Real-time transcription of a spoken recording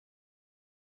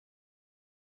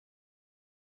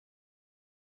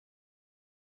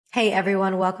Hey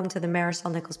everyone, welcome to the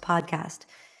MarisolNichols podcast.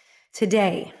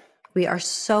 Today, we are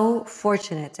so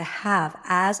fortunate to have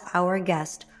as our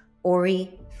guest,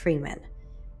 Oree Freeman.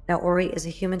 Now, Oree is a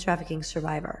human trafficking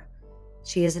survivor.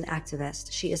 She is an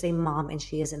activist, she is a mom, and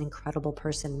she is an incredible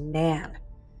person. Man,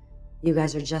 you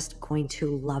guys are just going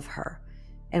to love her.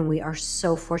 And we are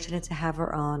so fortunate to have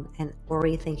her on. And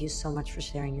Oree, thank you so much for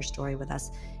sharing your story with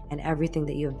us and everything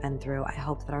that you have been through. I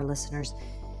hope that our listeners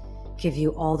give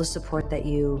you all the support that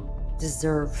you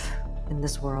deserve in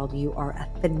this world. You are a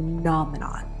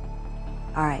phenomenon.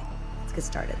 All right, let's get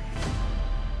started.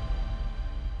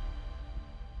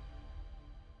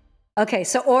 Okay,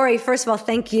 so Oree, first of all,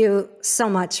 thank you so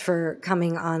much for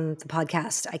coming on the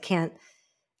podcast. I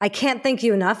can't thank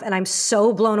you enough, and I'm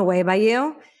so blown away by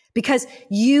you because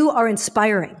you are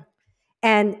inspiring.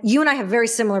 And you and I have very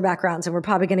similar backgrounds, and we're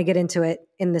probably going to get into it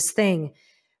in this thing.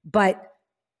 But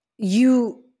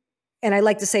you, and I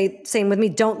like to say, same with me,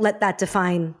 don't let that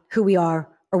define who we are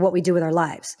or what we do with our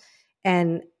lives.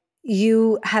 And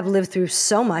you have lived through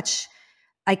so much.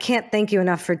 I can't thank you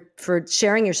enough for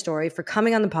sharing your story, for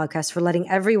coming on the podcast, for letting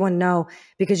everyone know,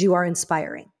 because you are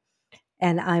inspiring.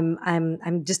 And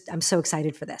I'm so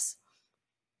excited for this.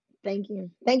 Thank you.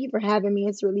 Thank you for having me.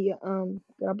 It's really a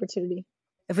good opportunity.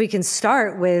 If we can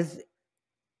start with,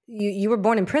 you were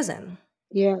born in prison.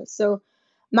 Yeah. So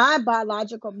my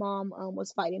biological mom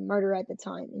was fighting murder at the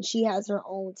time, and she has her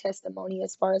own testimony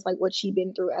as far as like what she'd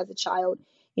been through as a child.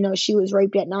 You know, she was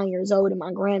raped at 9 years old, and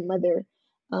my grandmother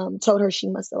told her she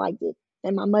must have liked it.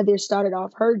 And my mother started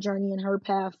off her journey and her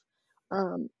path,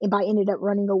 and ended up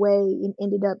running away and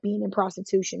ended up being in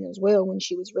prostitution as well when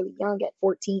she was really young at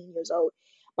 14 years old.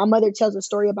 My mother tells a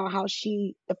story about how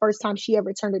the first time she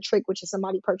ever turned a trick, which is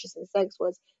somebody purchasing sex,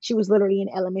 was she was literally in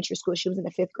elementary school. She was in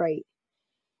the 5th grade.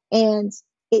 And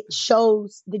it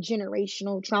shows the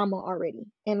generational trauma already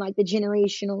and like the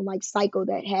generational like cycle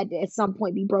that had to at some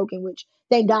point be broken, which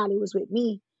thank God it was with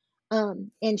me.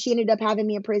 And she ended up having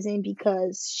me in prison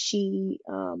because she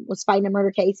was fighting a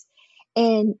murder case.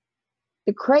 And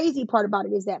the crazy part about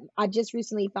it is that I just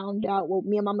recently found out, well,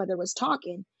 me and my mother was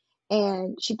talking,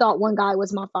 and she thought one guy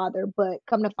was my father, but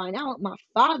come to find out, my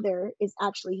father is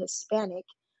actually Hispanic.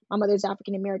 My mother's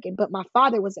African American, but my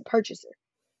father was a purchaser.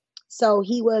 So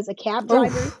he was a cab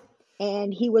driver,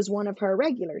 and he was one of her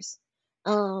regulars.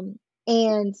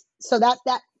 And so that's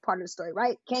that part of the story,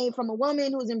 right? Came from a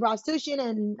woman who was in prostitution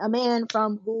and a man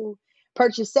who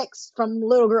purchased sex from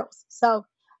little girls. So,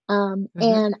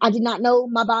 and I did not know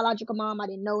my biological mom. I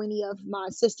didn't know any of my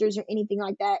sisters or anything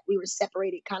like that. We were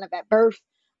separated kind of at birth.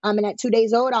 And at 2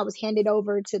 days old, I was handed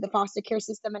over to the foster care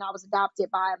system, and I was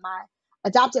adopted by my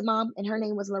adopted mom, and her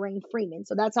name was Oree Freeman.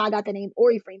 So that's how I got the name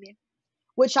Oree Freeman.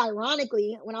 Which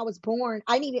ironically, when I was born,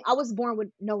 I was born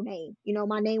with no name. You know,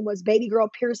 my name was Baby Girl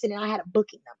Pearson, and I had a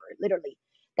booking number, literally,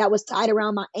 that was tied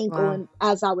around my ankle. Wow. And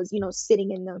as I was,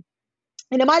 sitting and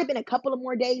it might have been a couple of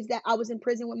more days that I was in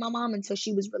prison with my mom until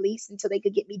she was released, until they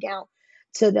could get me down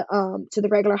to the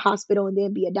regular hospital and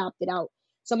then be adopted out.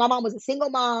 So my mom was a single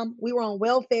mom. We were on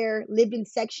welfare, lived in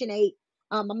Section 8.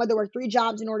 My mother worked 3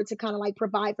 jobs in order to kind of like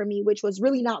provide for me, which was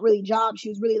really not really jobs. She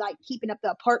was really like keeping up the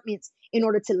apartments in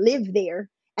order to live there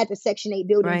at the Section 8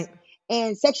 buildings. Right.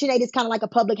 And Section 8 is kind of like a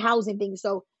public housing thing.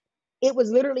 So it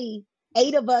was literally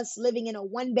 8 of us living in a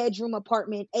 1-bedroom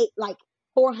apartment,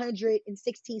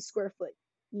 416 square foot,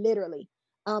 literally.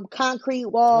 Concrete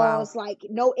walls, wow. Like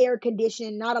no air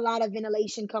conditioning, not a lot of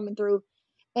ventilation coming through.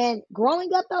 And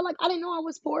growing up though, like I didn't know I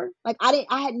was poor. Like I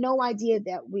had no idea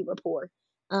that we were poor.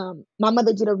 My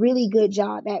mother did a really good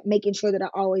job at making sure that I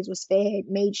always was fed,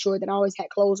 made sure that I always had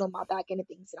clothes on my back and the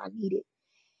things that I needed.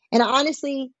 And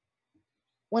honestly,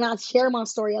 when I share my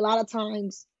story, a lot of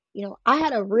times, I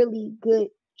had a really good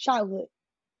childhood.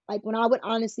 Like when I would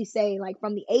honestly say, like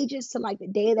from the ages to like the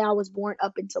day that I was born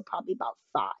up until probably about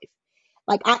 5,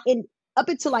 like up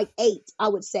until like 8, I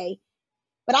would say.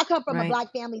 But I come from a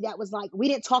Black family that was like, we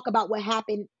didn't talk about what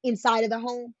happened inside of the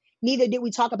home. Neither did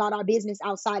we talk about our business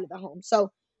outside of the home. So,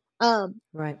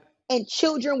 and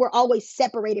children were always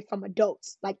separated from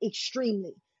adults, like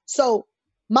extremely. So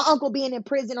my uncle being in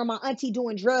prison or my auntie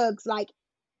doing drugs, like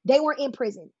they were in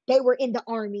prison. They were in the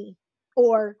army,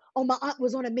 or, oh, my aunt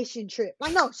was on a mission trip.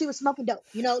 Like, no, she was smoking dope,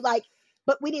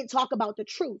 but we didn't talk about the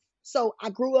truth. So I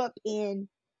grew up in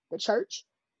the church.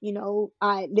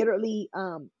 I literally,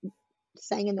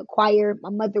 sang in the choir. My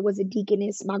mother was a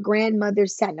deaconess. My grandmother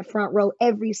sat in the front row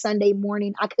every Sunday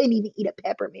morning. I couldn't even eat a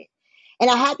peppermint. And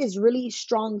I had this really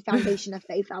strong foundation of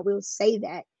faith. I will say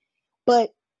that. But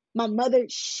my mother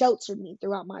sheltered me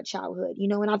throughout my childhood,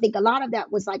 and I think a lot of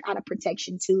that was like out of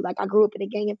protection too. Like I grew up in a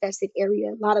gang infested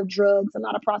area, a lot of drugs, a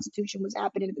lot of prostitution was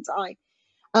happening at the time.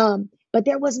 But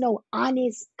there was no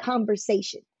honest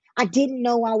conversation. I didn't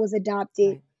know I was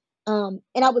adopted. Right.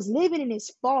 And I was living in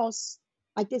this false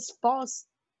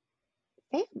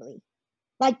family,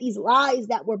 like these lies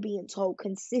that were being told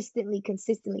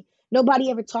consistently.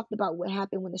 Nobody ever talked about what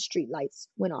happened when the street lights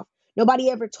went off. Nobody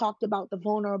ever talked about the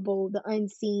vulnerable, the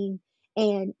unseen,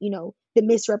 and the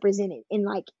misrepresented in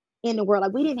the world.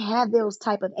 Like, we didn't have those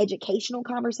type of educational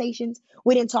conversations.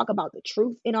 We didn't talk about the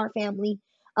truth in our family.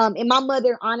 And my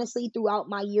mother, honestly, throughout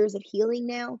my years of healing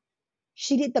now,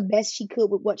 she did the best she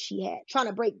could with what she had, trying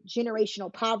to break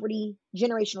generational poverty,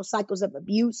 generational cycles of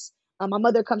abuse. My adopted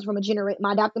mother comes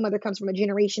from a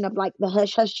generation of like the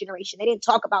hush hush generation. They didn't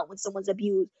talk about when someone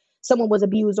was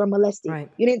abused or molested.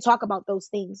 Right. You didn't talk about those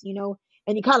things, and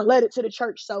you kind of led it to the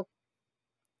church. So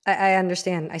I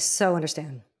understand. I so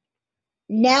understand.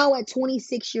 now at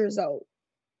 26 years old,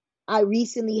 I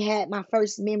recently had my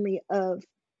first memory of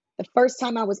the first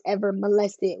time I was ever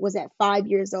molested was at 5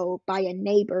 years old by a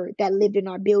neighbor that lived in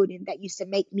our building that used to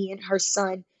make me and her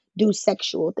son do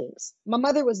sexual things. My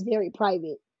mother was very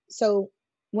private. So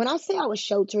when I say I was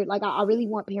sheltered, like I really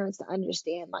want parents to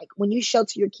understand, like when you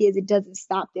shelter your kids, it doesn't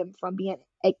stop them from being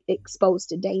exposed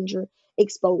to danger,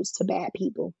 exposed to bad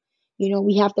people.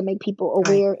 We have to make people Right.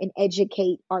 aware and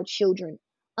educate our children.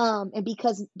 And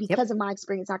because Yep. of my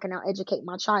experience, I can now educate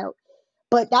my child.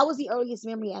 But that was the earliest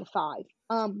memory at 5.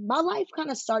 My life kind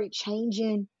of started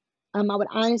changing. I would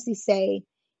honestly say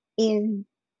in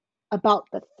about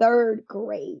the fourth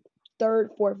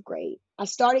grade, I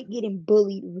started getting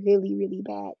bullied really, really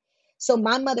bad. So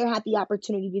my mother had the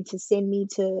opportunity to send me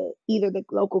to either the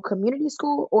local community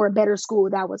school or a better school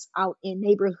that was out in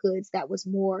neighborhoods that was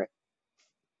more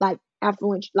like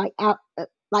affluent,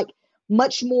 like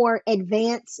much more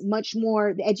advanced, much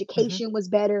more, the Hmm. education was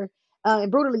better,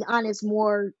 and brutally honest,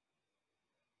 more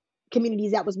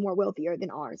communities that was more wealthier than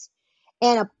ours.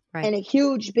 And a Right. and a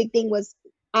huge big thing was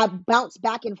I bounced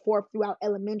back and forth throughout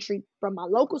elementary from my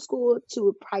local school to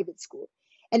a private school.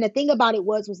 And the thing about it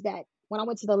was that when I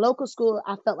went to the local school,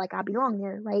 I felt like I belonged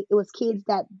there, right? It was kids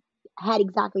that had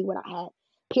exactly what I had.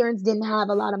 Parents didn't have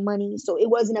a lot of money, so it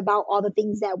wasn't about all the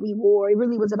things that we wore. It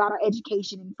really was about our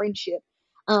education and friendship.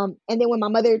 And then when my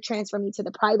mother transferred me to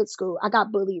the private school, I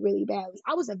got bullied really badly.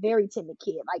 I was a very timid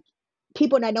kid. Like,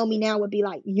 people that know me now would be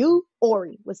like, you,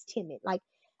 Oree, was timid. Like,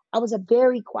 I was a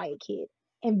very quiet kid.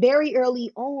 And very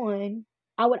early on,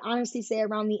 I would honestly say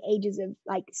around the ages of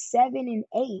like 7 and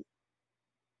 8,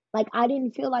 like I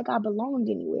didn't feel like I belonged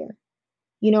anywhere.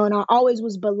 And I always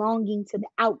was belonging to the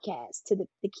outcasts, to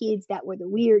the kids that were the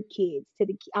weird kids,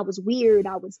 I was weird.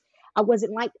 I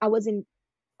wasn't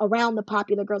around the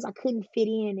popular girls. I couldn't fit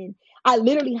in. And I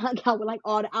literally hung out with like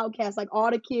all the outcasts, like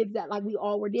all the kids that like we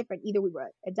all were different. Either we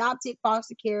were adopted,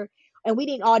 foster care, and we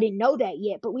didn't know that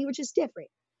yet, but we were just different.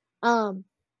 Um,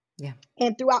 Yeah.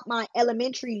 and throughout my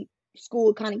elementary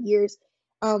school kind of years,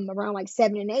 around like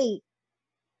 7 and 8,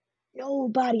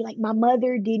 nobody, like my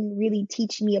mother didn't really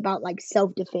teach me about like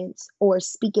self-defense or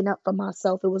speaking up for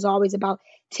myself. It was always about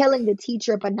telling the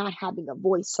teacher but not having a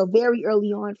voice. So very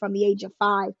early on, from the age of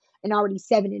 5 and already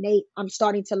 7 and 8, I'm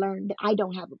starting to learn that I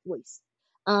don't have a voice.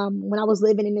 When I was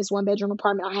living in this one bedroom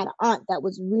apartment, I had an aunt that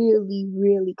was really,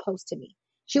 really close to me.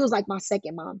 She was like my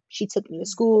second mom. She took me to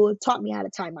school, taught me how to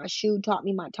tie my shoe, taught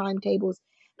me my timetables,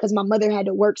 because my mother had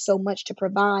to work so much to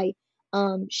provide.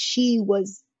 She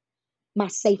was my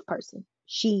safe person.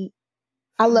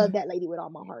 I love that lady with all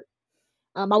my heart.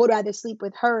 I would rather sleep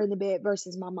with her in the bed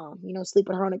versus my mom, sleep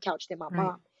with her on the couch than my Right.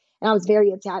 mom. And I was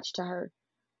very attached to her.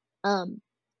 Um,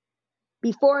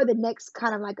 Before the next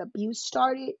kind of like abuse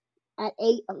started at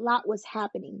 8, a lot was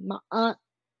happening. My aunt,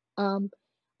 um,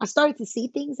 I started to see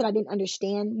things that I didn't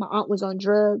understand. My aunt was on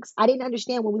drugs. I didn't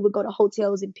understand when we would go to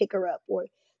hotels and pick her up, or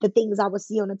the things I would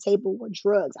see on the table were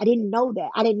drugs. I didn't know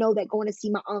that. I didn't know that going to see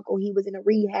my uncle, he was in a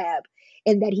rehab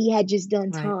and that he had just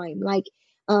done Right. time. Like,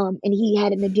 and he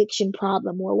had an addiction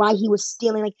problem, or why he was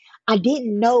stealing. Like, I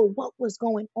didn't know what was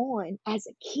going on as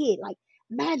a kid. Like,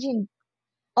 imagine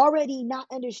already not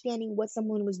understanding what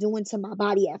someone was doing to my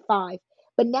body at 5,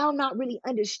 but now not really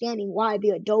understanding why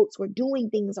the adults were doing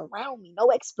things around me.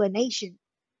 No explanation.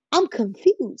 I'm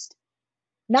confused.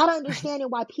 Not Right. understanding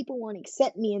why people won't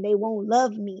accept me and they won't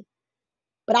love me.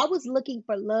 But I was looking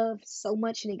for love so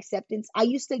much and acceptance. I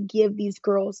used to give these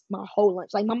girls my whole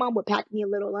lunch. Like, my mom would pack me a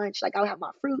little lunch. Like, I would have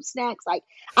my fruit snacks. Like,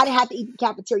 I didn't have to eat the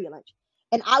cafeteria lunch.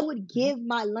 And I would Mhm. give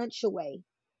my lunch away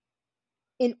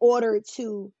in order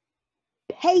to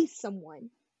pay someone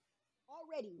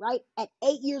already, right? At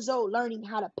 8 years old, learning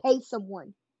how to pay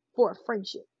someone for a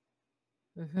friendship,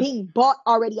 Mhm. being bought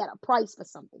already at a price for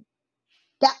something.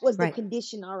 That was the Right.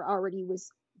 condition I already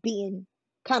was being.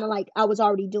 kind of like I was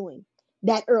already doing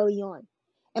that early on.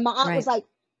 And my aunt was like,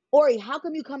 Oree, how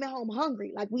come you coming home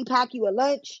hungry? Like, we pack you a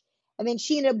lunch. And then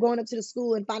she ended up going up to the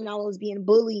school and finding out I was being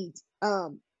bullied.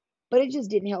 But it just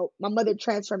didn't help. My mother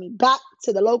transferred me back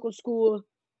to the local school,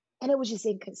 and it was just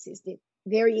inconsistent,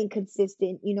 very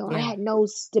inconsistent. You know, I had no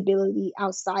stability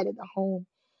outside of the home.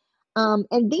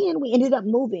 And then we ended up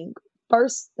moving.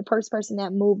 The first person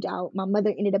that moved out, my mother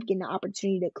ended up getting the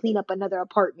opportunity to clean up another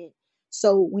apartment.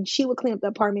 So when she would clean up the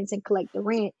apartments and collect the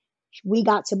rent, we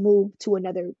got to move to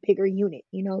another bigger unit,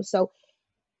 you know. So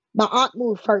my aunt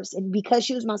moved first, and because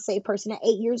she was my safe person at 8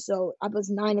 years old, I was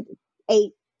 9 at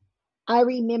 8. I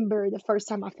remember the first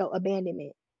time I felt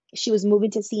abandonment. She was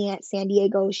moving to San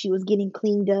Diego. She was getting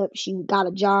cleaned up. She got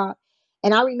a job.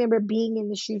 And I remember being in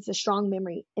the streets, a strong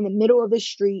memory, in the middle of the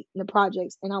street in the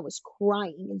projects. And I was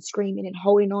crying and screaming and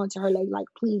holding on to her leg, like,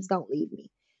 please don't leave me.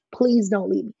 Please don't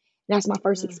leave me. And that's my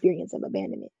first experience of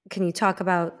abandonment. Can you talk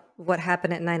about what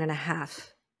happened at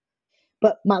 9.5?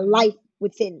 But my life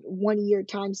within 1 year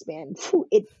time span,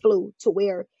 it flew to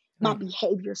where my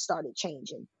behavior started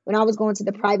changing. When I was going to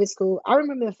the private school, I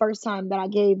remember the first time that I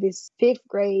gave this 5th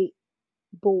grade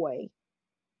boy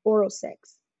oral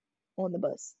sex on the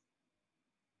bus.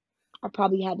 I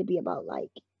probably had to be about like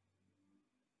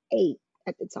 8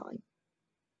 at the time.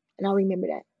 And I remember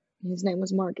that. His name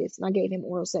was Marcus, and I gave him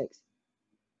oral sex.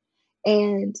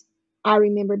 And I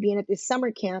remember being at this summer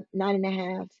camp,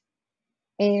 9.5,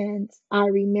 and I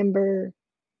remember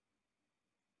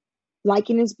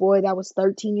liking this boy that was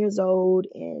 13 years old,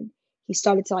 and he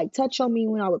started to like touch on me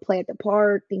when I would play at the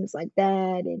park, things like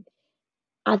that. And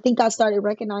I think I started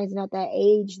recognizing at that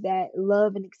age that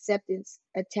love and acceptance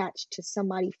attached to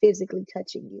somebody physically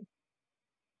touching you.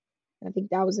 I think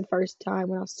that was the first time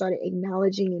when I started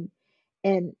acknowledging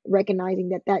and recognizing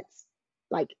that that's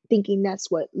like thinking that's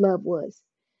what love was.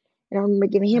 And I remember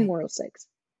giving him oral sex.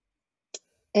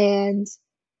 And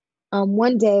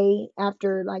one day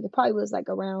after, like, it probably was like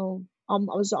around, I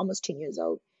was almost 10 years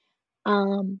old.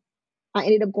 I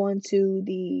ended up going to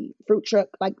the fruit truck,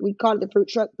 like we called it the fruit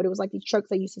truck, but it was like these trucks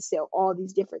that used to sell all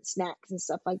these different snacks and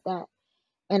stuff like that.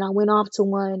 And I went off to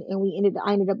one, and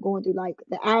I ended up going through like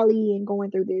the alley and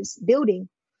going through this building.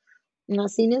 And I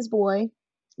seen this boy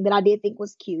that I did think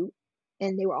was cute,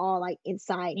 and they were all like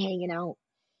inside hanging out.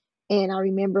 And I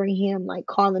remember him like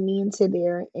calling me into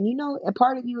there. And you know, a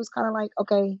part of you was kind of like,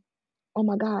 okay, oh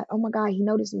my God, he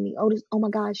noticed me. Oh my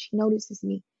gosh, he notices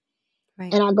me.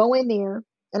 And I go in there,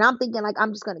 and I'm thinking like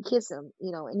I'm just gonna kiss him,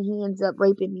 you know, and he ends up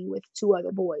raping me with 2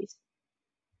 other boys.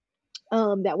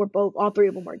 That were all 3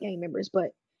 of them were gang members,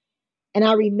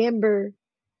 I remember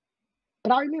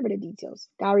the details.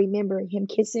 I remember him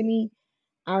kissing me.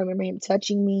 I remember him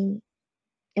touching me.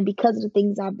 And because of the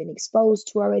things I've been exposed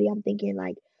to already, I'm thinking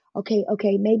like, okay,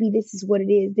 maybe this is what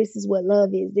it is. This is what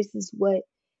love is. This is what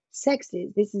sex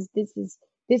is. This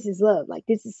is love. Like,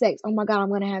 this is sex. Oh my God, I'm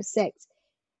going to have sex.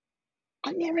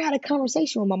 I never had a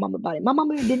conversation with my mom about it. My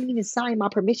mama didn't even sign my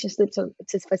permission slip for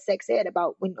sex ed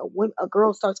about when a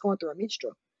girl starts going through a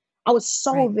menstrual. I was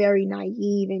so very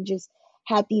naive and just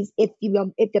had these, if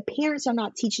the parents are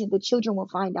not teaching it, the children will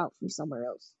find out from somewhere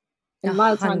else. And a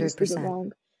lot of times it's through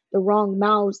the wrong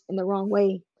mouths and the wrong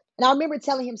way. And I remember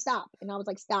telling him stop. And I was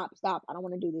like, stop. I don't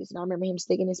want to do this. And I remember him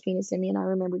sticking his penis in me. And I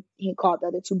remember he called the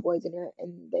other 2 boys in there,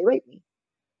 and they raped me.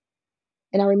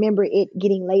 And I remember it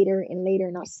getting later and later,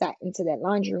 and I sat into that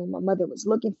laundry room. My mother was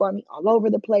looking for me all over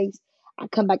the place. I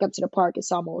come back up to the park.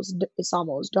 It's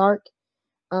almost dark.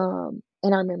 And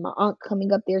I remember my aunt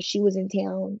coming up there. She was in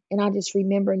town. And I just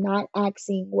remember not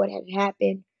asking what had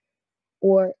happened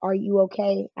or are you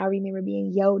okay? I remember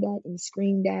being yelled at and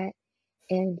screamed at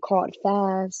and called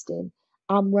fast, and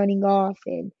I'm running off,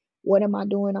 and what am I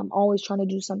doing? I'm always trying to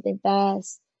do something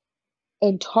fast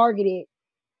and targeted,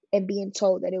 and being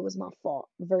told that it was my fault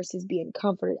versus being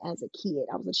comforted as a kid.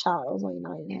 I was a child. I was only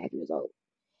 9.5 years old.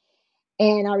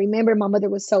 And I remember my mother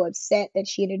was so upset that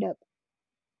she ended up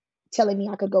telling me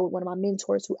I could go with one of my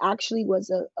mentors, who actually was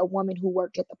a woman who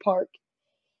worked at the park.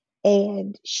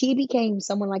 And she became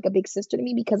someone like a big sister to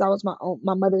me because I was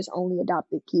my mother's only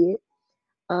adopted kid.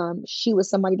 She was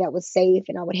somebody that was safe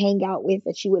and I would hang out with,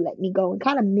 and she would let me go and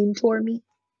kind of mentor me.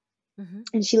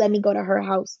 And she let me go to her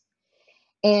house.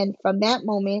 And from that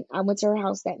moment, I went to her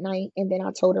house that night, and then I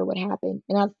told her what happened.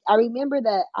 And I remember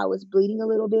that I was bleeding a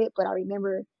little bit, but I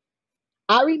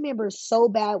remember so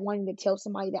bad wanting to tell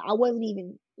somebody that I wasn't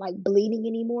even like bleeding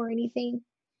anymore or anything.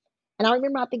 And I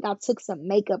remember, I think I took some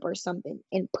makeup or something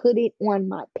and put it on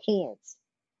my pants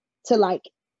to like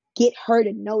get her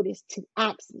to notice, to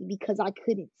ask me, because I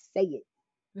couldn't say it.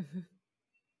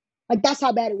 Like, that's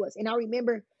how bad it was. And I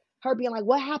remember her being like,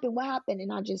 what happened? What happened?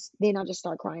 And I just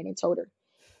start crying and told her.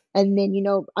 And then,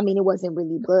 I mean, it wasn't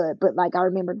really blood, but like I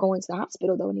remember going to the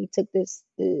hospital though, and they took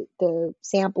the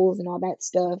samples and all that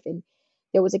stuff, and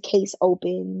there was a case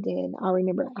opened, and I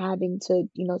remember having to,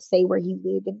 say where he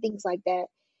lived and things like that.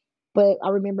 But I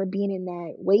remember being in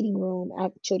that waiting room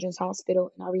at the Children's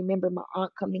Hospital, and I remember my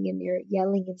aunt coming in there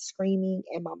yelling and screaming,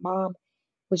 and my mom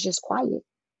was just quiet.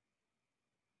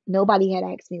 Nobody had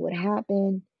asked me what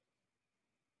happened.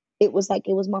 It was like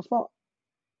it was my fault.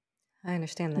 I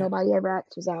understand that. Nobody ever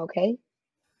asked, was I okay?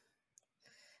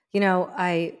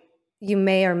 You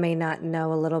may or may not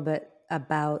know a little bit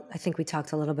about, I think we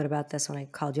talked a little bit about this when I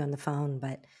called you on the phone,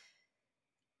 but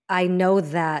I know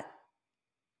that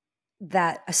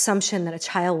assumption that a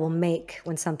child will make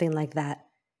when something like that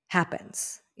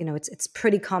happens. It's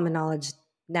pretty common knowledge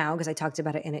now because I talked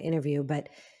about it in an interview, but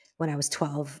when I was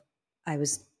 12, I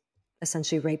was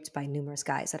essentially raped by numerous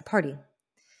guys at a party,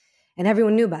 and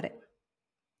everyone knew about it.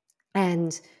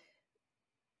 And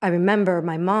I remember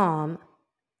my mom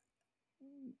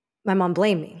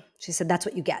blamed me. She said, "That's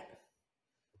what you get."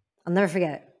 I'll never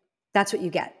forget it. That's what you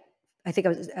get. I think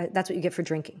that's what you get for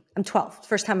drinking. I'm 12.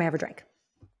 First time I ever drank.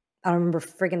 I don't remember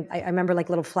I remember like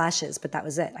little flashes, but that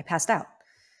was it. I passed out.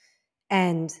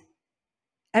 And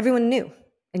everyone knew.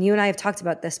 And you and I have talked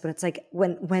about this, but it's like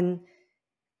when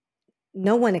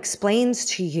no one explains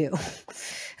to you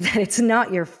that it's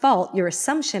not your fault, your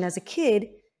assumption as a kid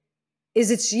is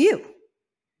it's you.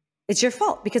 It's your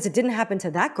fault because it didn't happen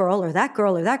to that girl or that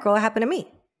girl or that girl. It happened to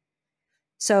me.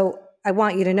 So I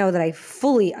want you to know that I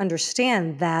fully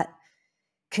understand that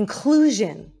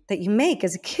conclusion that you make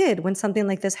as a kid when something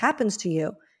like this happens to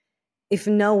you, if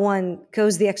no one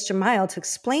goes the extra mile to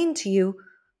explain to you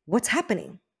what's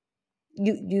happening.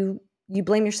 You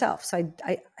blame yourself. So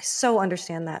I so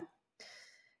understand that.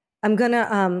 I'm going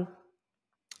to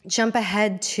jump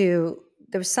ahead to,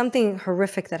 there was something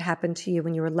horrific that happened to you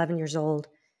when you were 11 years old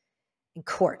in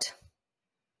court.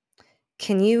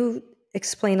 Can you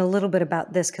explain a little bit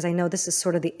about this? Because I know this is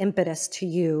sort of the impetus to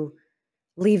you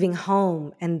leaving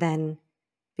home and then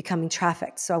becoming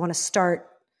trafficked. So I want to start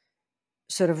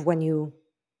sort of when you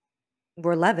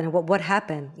were 11 and what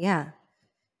happened. Yeah.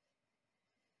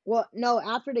 Well, no,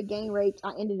 after the gang rape,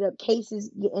 I ended up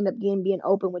being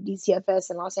open with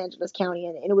DCFS in Los Angeles County,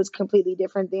 and it was completely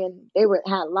different. Then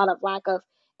had a lot of lack of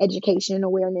education and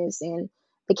awareness, and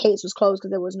the case was closed because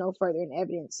there was no further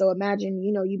evidence. So imagine,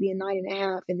 you being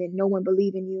 9.5, and then no one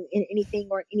believing you in anything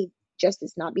or any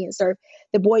justice not being served.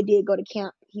 The boy did go to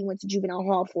camp. He went to juvenile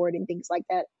hall for it and things like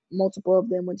that. Multiple of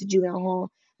them went to juvenile hall.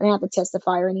 I didn't have to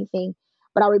testify or anything,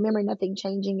 but I remember nothing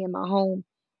changing in my home.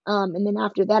 And then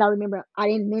after that, I remember, I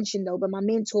didn't mention though, but my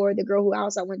mentor, the girl whose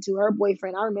house I went to, her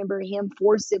boyfriend, I remember him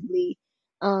forcibly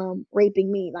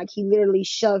raping me. Like he literally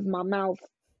shoved my mouth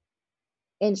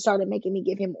and started making me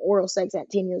give him oral sex at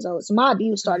 10 years old. So my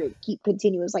abuse started keep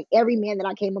continuous. Like every man that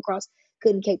I came across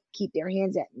couldn't keep their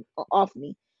hands off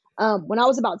me. When I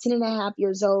was about 10 and a half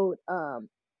years old,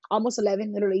 almost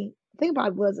 11, literally, I think I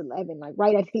probably was 11, like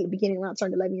right at the beginning when I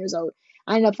turned 11 years old,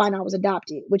 I ended up finding I was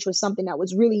adopted, which was something that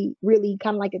was really, really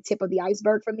kind of like the tip of the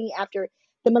iceberg for me after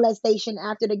the molestation,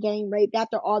 after the gang rape,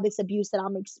 after all this abuse that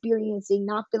I'm experiencing,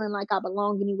 not feeling like I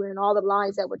belong anywhere and all the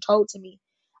lies that were told to me.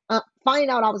 Finding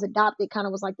out I was adopted kind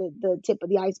of was like the tip of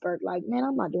the iceberg. Like, man,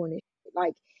 I'm not doing this.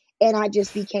 Like, and I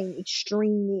just became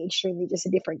extremely, extremely just a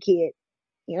different kid.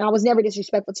 I was never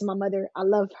disrespectful to my mother. I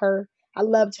loved her.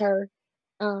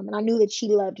 And I knew that she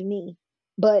loved me,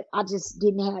 but I just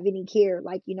didn't have any care.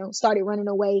 Like, started running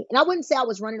away. And I wouldn't say I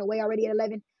was running away already at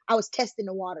 11. I was testing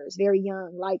the waters very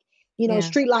young. Like,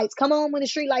 street lights, come on when the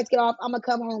street lights get off. I'm going to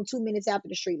come home 2 minutes after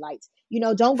the street lights.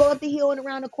 Don't go up the hill and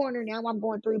around the corner. Now I'm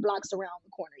going 3 blocks around the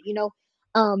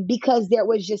corner, because there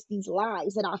was just these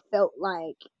lies that I felt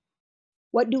like,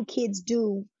 what do kids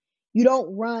do? You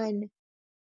don't run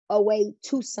away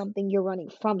to something, you're running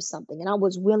from something. And I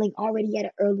was willing already at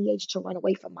an early age to run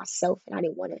away from myself. And I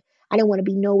didn't want to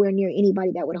be nowhere near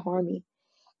anybody that would harm me.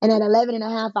 And at 11 and a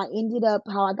half, I ended up,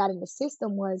 how I got in the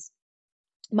system was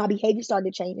my behavior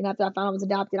started to change. And after I found I was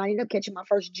adopted, I ended up catching my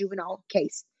first juvenile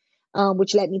case,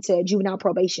 which led me to juvenile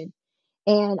probation.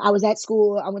 And I was at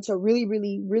school. I went to a really,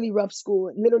 really, really rough school.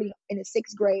 Literally in the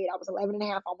 6th grade, I was 11 and a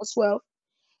half, almost 12.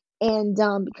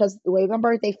 And because the way my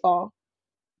birthday fall,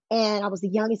 and I was the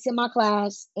youngest in my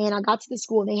class, and I got to the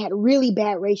school and they had really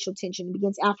bad racial tension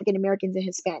against African Americans and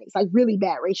Hispanics, like really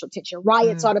bad racial tension,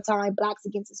 riots all the time, blacks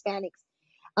against Hispanics,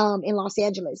 in Los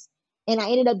Angeles. And I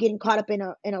ended up getting caught up in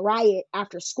a riot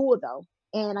after school though.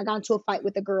 And I got into a fight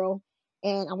with a girl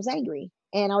and I was angry.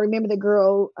 And I remember the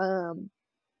girl,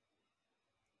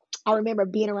 I remember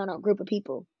being around a group of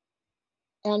people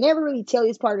And I never really tell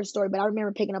this part of the story, but I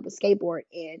remember picking up a skateboard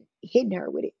and hitting her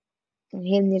with it and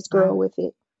hitting this girl Wow. with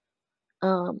it.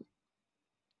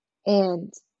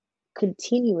 And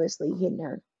continuously hitting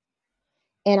her.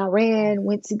 And I ran,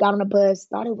 got on a bus,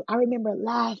 I remember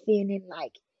laughing and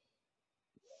like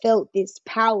felt this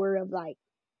power of like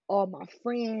all my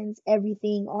friends,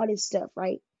 everything, all this stuff,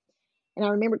 right? And I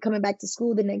remember coming back to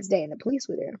school the next day and the police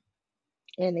were there.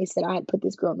 And they said I had put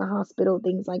this girl in the hospital,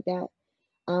 things like that.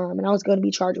 And I was going to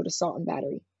be charged with assault and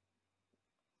battery.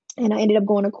 And I ended up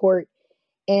going to court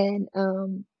and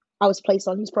I was placed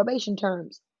on these probation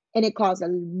terms. And it caused a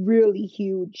really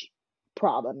huge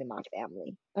problem in my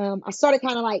family. I started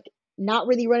kind of like not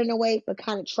really running away, but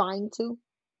kind of trying to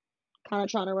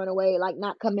run away, like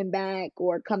not coming back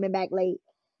or coming back late.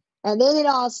 And then it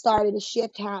all started, a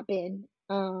shift happened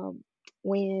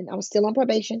when I was still on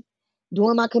probation,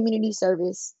 doing my community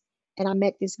service, and I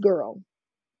met this girl.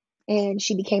 And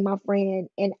she became my friend.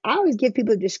 And I always give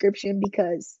people a description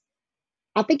because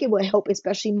I think it would help,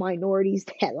 especially minorities,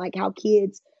 that like how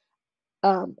kids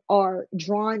are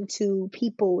drawn to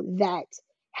people that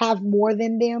have more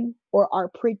than them or are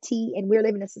pretty. And we're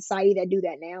living in a society that do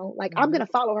that now. Like, I'm going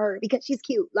to follow her because she's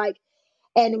cute. Like,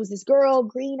 and it was this girl,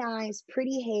 green eyes,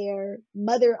 pretty hair,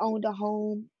 mother owned a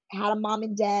home, had a mom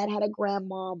and dad, had a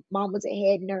grandma. Mom was a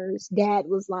head nurse. Dad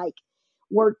was like,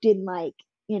 worked in like,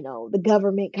 the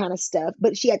government kind of stuff.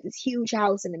 But she had this huge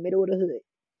house in the middle of the hood.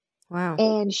 Wow.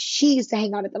 And she used to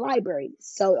hang out at the library.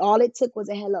 So all it took was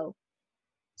a hello.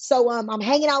 So I'm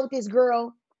hanging out with this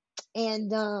girl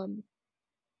and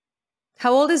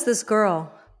How old is this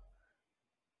girl?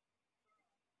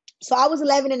 so I was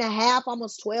 11 and a half,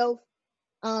 almost 12.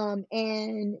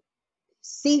 And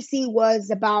Cece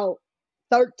was about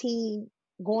 13,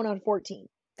 going on 14.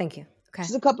 Thank you. Okay.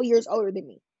 She's a couple years older than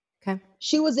me. Okay.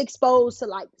 She was exposed to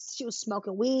like, she was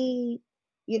smoking weed,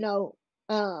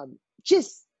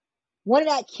 just one of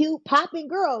that cute popping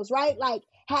girls, right? Like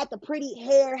had the pretty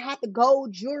hair, had the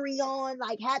gold jewelry on,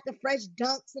 like had the fresh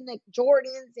dunks and the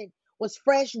Jordans and was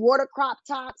fresh water crop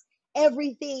tops,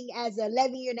 everything as an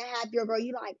 11-year-and-a-half-year girl.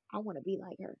 You're like, I want to be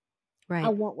like her. Right. I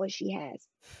want what she has,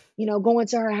 going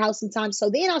to her house sometimes.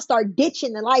 So then I start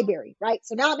ditching the library, right?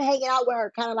 So now I'm hanging out with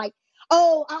her, kind of like,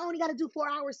 oh, I only got to do 4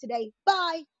 hours today.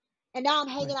 Bye. And now I'm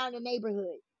hanging out in the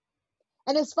neighborhood.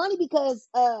 And it's funny because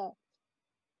a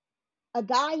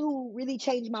guy who really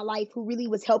changed my life, who really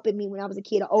was helping me when I was a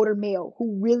kid, an older male,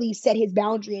 who really set his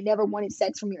boundary and never wanted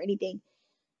sex from me or anything.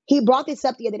 He brought this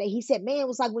up the other day. He said, man, it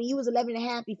was like when you was 11 and a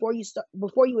half, before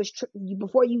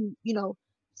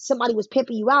somebody was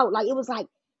pimping you out, like it was like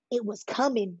it was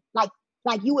coming, like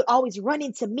you would always run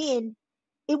into men.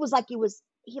 It was like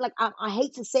I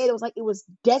hate to say it, it was like it was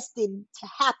destined to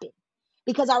happen,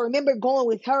 because I remember going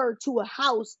with her to a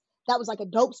house that was like a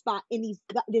dope spot, and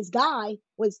this guy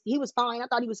was fine. I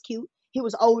thought he was cute. He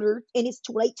was older, in his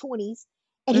late 20s,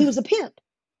 and he was a pimp.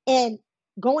 And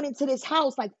going into this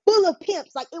house like full of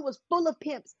pimps, like it was full of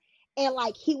pimps, and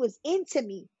like he was into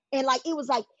me, and like it was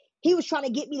like he was trying to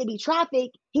get me to be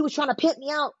trafficked. He was trying to pimp me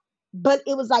out, but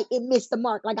it was like it missed the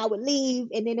mark. Like I would leave,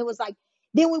 and then it was like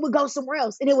then we would go somewhere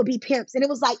else, and it would be pimps, and it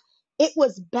was like it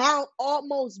was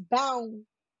almost bound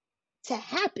to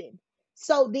happen.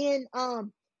 So then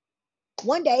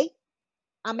one day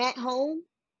I'm at home,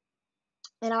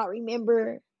 and I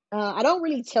remember I don't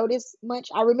really tell this much.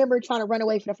 I remember trying to run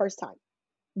away for the first time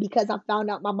because I found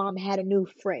out my mom had a new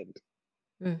friend,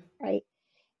 right?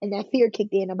 And that fear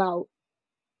kicked in about,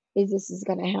 this is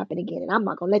going to happen again, and I'm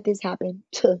not going to let this happen.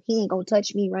 He ain't going to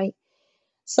touch me, right?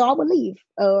 So I would leave,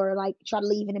 or like try to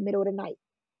leave in the middle of the night,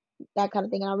 that kind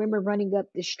of thing. And I remember running up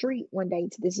the street one day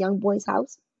to this young boy's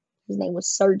house. His name was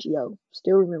Sergio.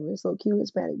 Still remember, this little cute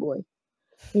Hispanic boy.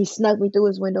 He snuck me through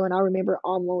his window, and I remember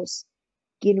almost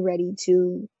getting ready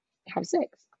to have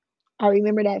sex. I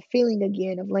remember that feeling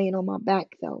again of laying on my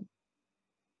back, though.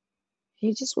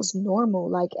 It just was normal.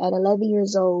 Like at 11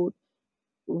 years old,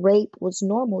 rape was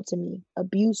normal to me.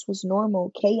 Abuse was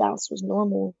normal. Chaos was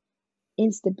normal.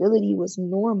 Instability was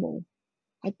normal.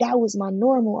 Like that was my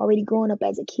normal already growing up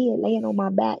as a kid, laying on my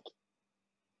back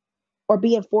or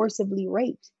being forcibly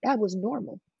raped. That was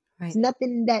normal. Right. It's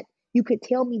nothing that you could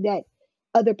tell me that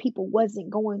other people wasn't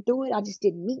going through it. I just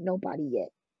didn't meet nobody yet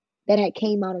that had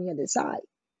came out on the other side.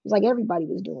 It was like everybody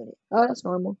was doing it. Oh, that's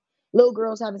normal. Little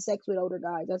girls having sex with older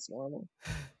guys, that's normal.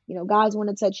 Guys want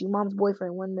to touch you. Mom's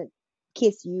boyfriend wanting to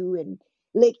kiss you and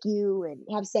lick you and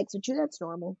have sex with you. That's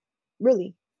normal.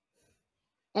 Really.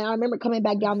 And I remember coming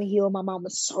back down the hill. My mom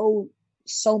was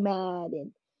so mad.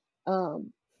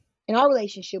 And our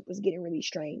relationship was getting really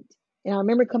strained. And I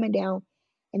remember coming down,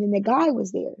 and then the guy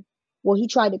was there. Well, he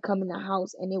tried to come in the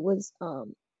house, and it was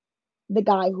the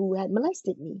guy who had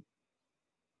molested me.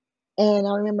 And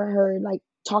I remember her like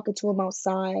talking to him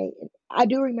outside. I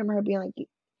do remember her being like,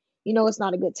 it's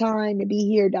not a good time to be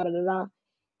here, da da da da.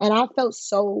 And I felt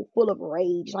so full of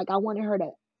rage. Like I wanted her to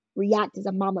react as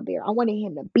a mama bear. I wanted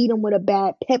him to beat him with a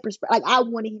bad pepper spray. Like I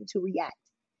wanted him to react.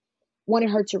 Wanted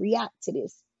her to react to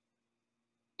this.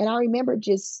 And I remember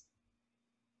just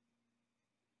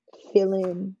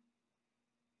feeling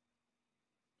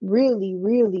really,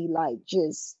 really like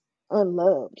just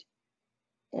unloved.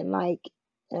 And I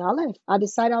left. I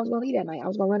decided I was gonna leave that night. I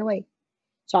was gonna run away.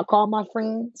 So I called my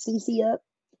friend CC up.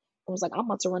 I was like, I'm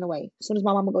about to run away as soon as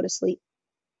my mama go to sleep.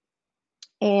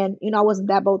 And I wasn't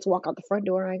that bold to walk out the front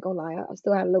door. I ain't gonna lie. I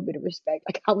still had a little bit of respect.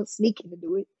 Like I was sneaking to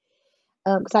do it,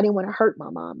 because I didn't want to hurt my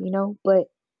mom, But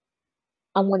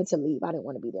I wanted to leave. I didn't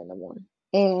want to be there no more.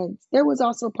 And there was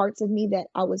also parts of me that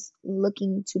I was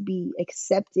looking to be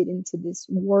accepted into this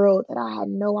world that I had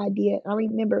no idea. I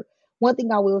remember one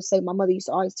thing I will say, my mother used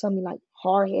to always tell me, like,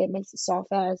 hard head makes a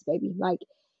soft ass, baby. Like,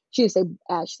 she would say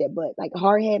ass, she said butt. Like,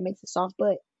 hard head makes a soft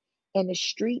butt. And the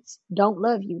streets don't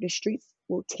love you. The streets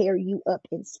will tear you up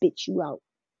and spit you out.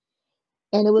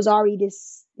 And it was already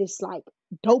this like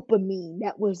dopamine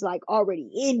that was like already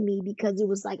in me, because it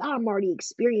was like, I'm already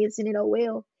experiencing it. Oh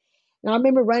well. And I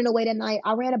remember running away that night.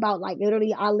 I ran about like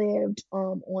literally, I lived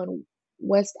on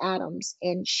West Adams,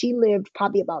 and she lived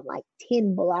probably about like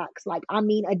 10 blocks. Like, I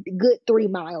mean, a good 3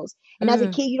 miles. And as a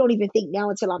kid, you don't even think now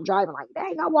until I'm driving, like,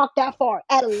 dang, I walked that far.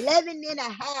 At 11 and a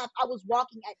half, I was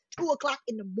walking at 2 o'clock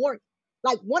in the morning,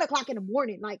 like 1 o'clock in the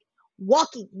morning, like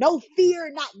walking, no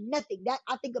fear, not nothing. That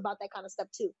I think about that kind of stuff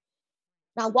too.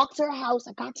 And I walked to her house.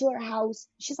 I got to her house.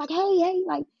 She's like, hey,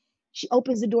 like, she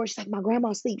opens the door. She's like, my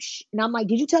grandma's asleep. And I'm like,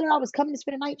 did you tell her I was coming to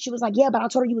spend the night? She was like, yeah, but I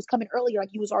told her you was coming earlier.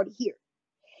 Like, you was already here.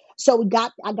 So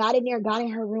I got in there, got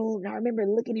in her room. And I remember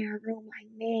looking in her room like,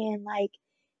 man, like,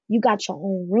 you got your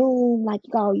own room. Like,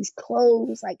 you got all these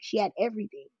clothes. Like, she had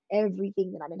everything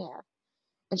that I didn't have.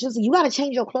 And she was like, you got to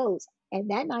change your clothes. And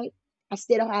that night, I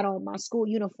still had on my school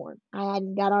uniform. I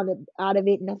hadn't got out of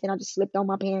it, nothing. I just slipped on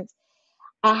my pants.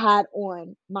 I had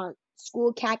on my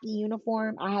school khaki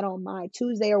uniform. I had on my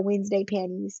Tuesday or Wednesday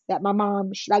panties that my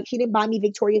mom, she didn't buy me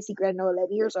Victoria's Secret at 11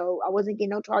 years old. I wasn't getting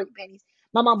no Target panties.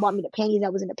 My mom bought me the panties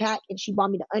that was in the pack, and she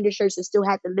bought me the undershirts that still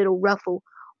had the little ruffle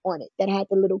on it, that had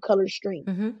the little color string.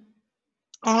 Mm-hmm.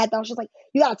 I had that. She was like,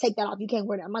 you got to take that off. You can't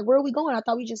wear that. I'm like, where are we going? I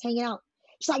thought we just hanging out.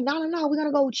 She's like, no. We're going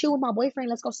to go chill with my boyfriend.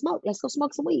 Let's go smoke. Let's go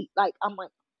smoke some weed. Like, I'm like,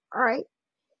 all right.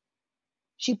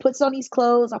 She puts on these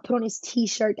clothes. I put on this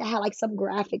t-shirt that had like some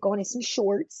graphic on it, some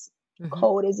shorts,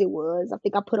 cold as it was. I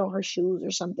think I put on her shoes or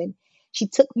something. She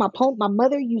took my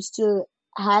mother used to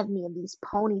have me in these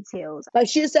ponytails. Like,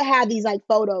 she used to have these like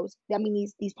photos. I mean,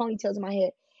 these ponytails in my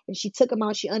head. And she took them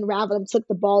out. She unraveled them, took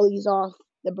the ballies off,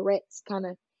 the barrettes kind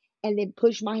of, and then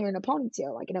pushed my hair in a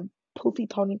ponytail, like in a poofy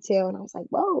ponytail. And I was like,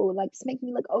 whoa, like, this makes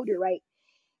me look older, right?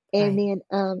 And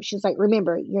then she was like,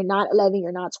 remember, you're not 11,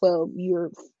 you're not 12, you're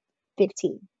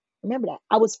 15. Remember that.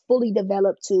 I was fully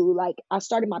developed to, like, I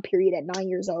started my period at 9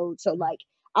 years old. So, like,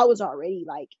 I was already,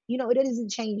 like, it doesn't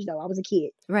change, though. I was a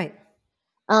kid. Right.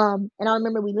 And I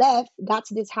remember we left, got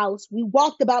to this house. We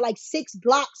walked about, like, 6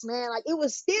 blocks, man. Like, it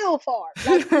was still far.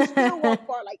 Like, we still walked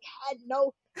far. Like,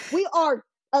 we are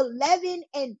 11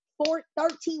 and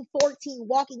 13, 14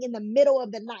 walking in the middle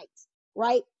of the night,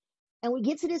 right? And we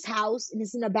get to this house, and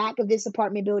it's in the back of this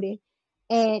apartment building,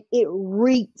 and it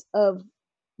reeked of,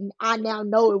 I now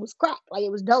know it was crack, like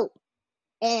it was dope.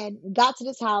 And got to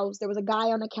this house, there was a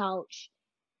guy on the couch,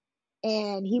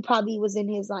 and he probably was in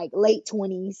his like late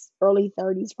 20s, early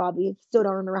 30s, probably. Still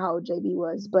don't remember how old JB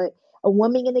was, but a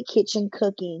woman in the kitchen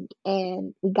cooking.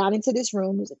 And we got into this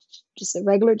room. It was just a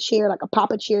regular chair, like a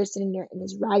papa chair sitting there, and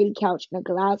this raggedy couch and a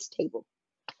glass table.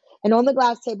 And on the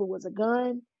glass table was a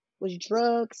gun, was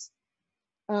drugs,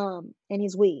 and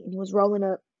his weed. And he was rolling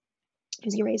up. He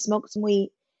was getting ready to smoke some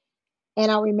weed. And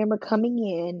I remember coming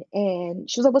in, and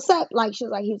she was like, what's up? Like, he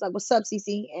was like, what's up,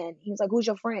 CC? And he was like, who's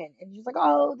your friend? And she was like,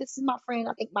 oh, this is my friend.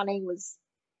 I think my name was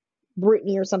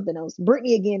Brittany or something else.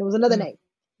 Brittany again. It was another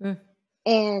name.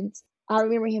 And I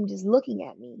remember him just looking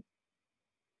at me.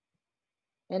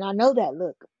 And I know that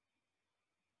look.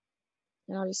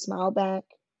 And I just smiled back.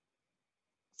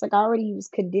 It's like I already was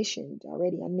conditioned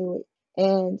already. I knew it.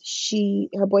 And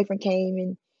her boyfriend came,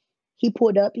 and he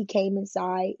pulled up. He came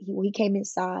inside. He came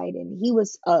inside, and he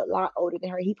was a lot older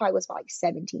than her. He probably was about like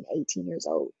 17, 18 years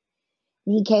old.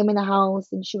 And he came in the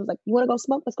house, and she was like, you want to go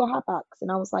smoke? Let's go hotbox.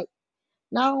 And I was like,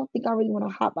 no, I don't think I really want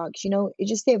to hotbox. It's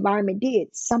just the environment did.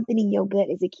 Something in your gut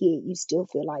as a kid, you still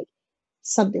feel like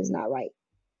something's not right.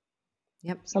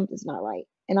 Yep. Something's not right.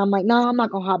 And I'm like, no, I'm not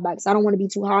going to hotbox. I don't want to be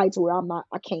too high to where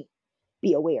I can't.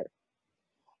 be aware.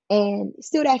 And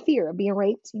still that fear of being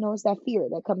raped, it's that fear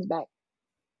that comes back.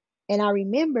 And I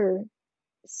remember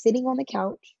sitting on the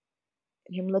couch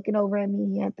and him looking over at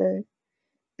me. He had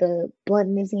the blunt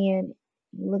in his hand.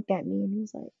 He looked at me and he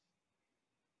was like,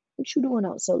 "What you doing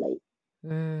out so late?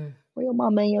 Mm. Where your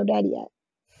mama and your daddy at?"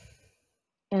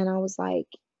 And I was like,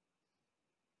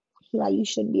 "You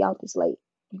shouldn't be out this late.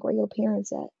 Like, where your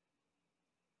parents at?"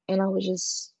 And I was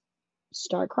just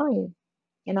start crying.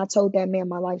 And I told that man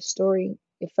my life story.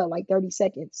 It felt like 30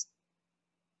 seconds.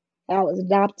 How I was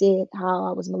adopted, how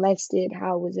I was molested,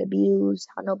 how I was abused,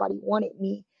 how nobody wanted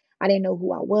me. I didn't know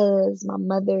who I was, my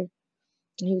mother.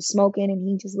 He was smoking and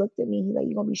he just looked at me. He's like,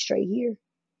 "You're going to be straight here.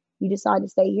 You decide to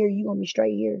stay here, you're going to be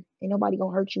straight here. Ain't nobody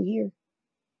going to hurt you here."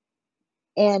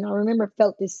 And I remember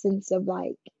felt this sense of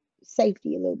like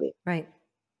safety a little bit. Right.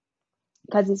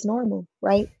 Because it's normal,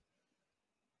 right?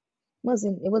 It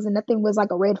wasn't nothing was like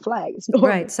a red flag. It's normal.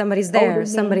 Right. Somebody's there.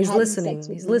 Somebody's having listening. sex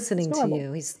with He's me. listening It's to normal.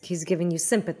 you. He's giving you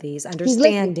sympathy. He's He's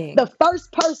listening. understanding. The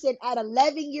first person at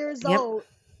 11 years Yep. old,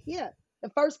 the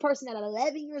first person at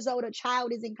 11 years old a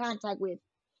child is in contact with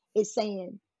is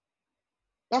saying,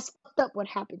 "That's fucked up what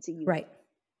happened to you." Right.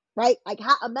 Right? Like,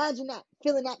 imagine that,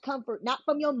 feeling that comfort, not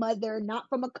from your mother, not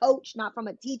from a coach, not from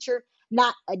a teacher,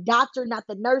 not a doctor, not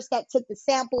the nurse that took the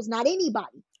samples, not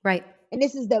anybody. Right. And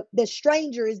this is the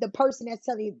stranger is the person that's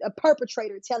telling you, a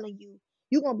perpetrator telling you,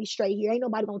 "You're going to be straight here. Ain't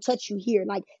nobody going to touch you here."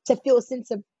 Like, to feel a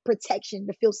sense of protection,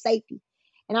 to feel safety.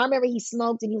 And I remember he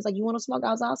smoked and he was like, "You want to smoke?"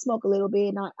 I was like, "I'll smoke a little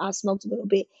bit." And I smoked a little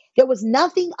bit. There was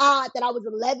nothing odd that I was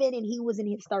 11 and he was in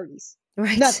his 30s.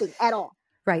 Right. Nothing at all.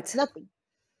 Right.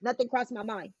 Nothing crossed my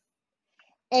mind.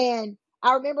 And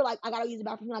I remember, like, I got to use the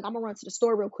bathroom. Like, "I'm going to run to the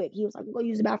store real quick." He was like, "We'll go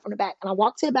use the bathroom in the back." And I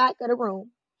walked to the back of the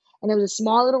room. And there was a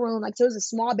small little room, like, so it was a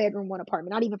small bedroom, one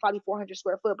apartment, not even probably 400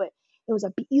 square foot, but it was a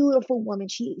beautiful woman.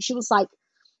 She was like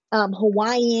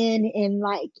Hawaiian and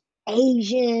like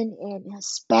Asian and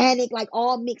Hispanic, like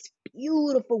all mixed,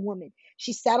 beautiful woman.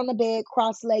 She sat on the bed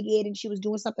cross-legged and she was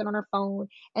doing something on her phone.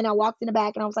 And I walked in the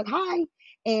back and I was like, "Hi."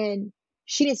 And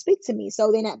she didn't speak to me.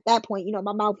 So then at that point,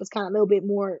 my mouth was kind of a little bit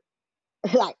more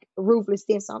like ruthless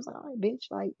then. So I was like, "All right, bitch,"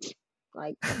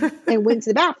 like, and went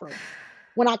to the bathroom.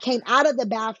 When I came out of the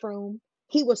bathroom,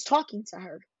 he was talking to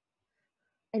her.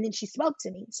 And then she spoke to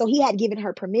me. So he had given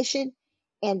her permission.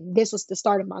 And this was the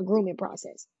start of my grooming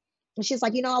process. And she's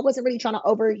like, "I wasn't really trying to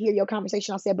overhear your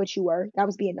conversation." I said, "But you were." That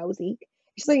was being nosy.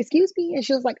 She's like, "Excuse me?" And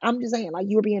she was like, "I'm just saying, like,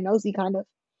 you were being nosy, kind of."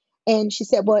 And she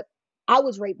said, "But I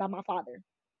was raped by my father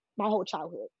my whole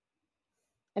childhood.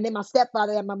 And then my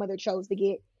stepfather that my mother chose to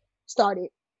get started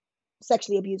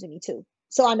sexually abusing me too.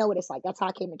 So I know what it's like. That's how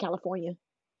I came to California."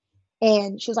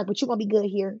 And she was like, "But you're going to be good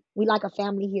here. We like a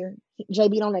family here.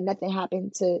 JB don't let nothing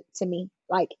happen to me."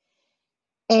 Like,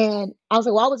 and I was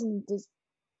like, "Well, I wasn't just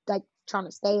like trying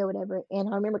to stay or whatever." And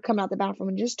I remember coming out the bathroom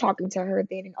and just talking to her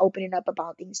then and opening up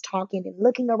about things, talking and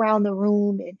looking around the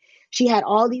room. And she had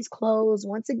all these clothes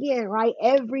once again, right?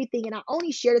 Everything. And I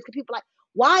only share this because people are like,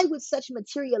 "Why with such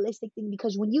materialistic thing?"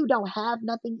 Because when you don't have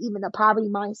nothing, even the poverty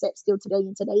mindset still today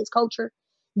in today's culture,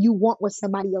 you want what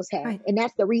somebody else has. Right. And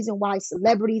that's the reason why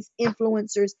celebrities,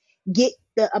 influencers get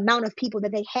the amount of people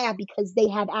that they have, because they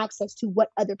have access to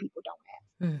what other people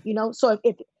don't have. So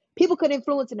if people could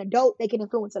influence an adult, they can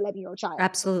influence an 11-year-old child.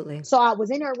 Absolutely. So I was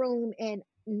in her room and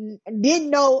didn't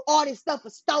know all this stuff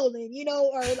was stolen,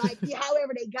 or like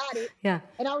however they got it. Yeah.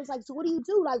 And I was like, "So what do you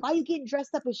do? Like, why are you getting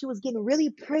dressed up?" And she was getting really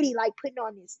pretty, like putting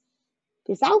on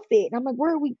this outfit. And I'm like,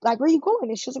 "Where are you going?"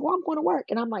 And she was like, "Well, I'm going to work."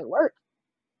 And I'm like, "Work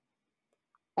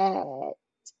at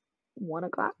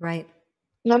 1:00?" Right.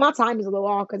 My time is a little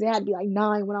off because it had to be like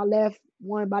 9 when I left,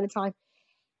 1 by the time.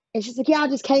 And she's like, "Yeah, I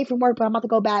just came from work, but I'm about to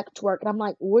go back to work." And I'm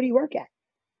like, "Where do you work at?"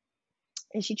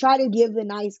 And she tried to give the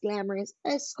nice, glamorous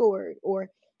escort, or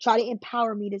try to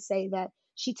empower me to say that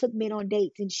she took men on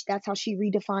dates and that's how she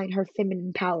redefined her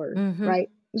feminine power, right?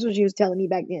 That's what she was telling me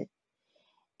back then.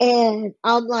 And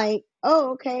I'm like,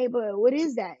 "Oh, okay, but what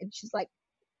is that?" And she's like,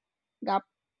 "Got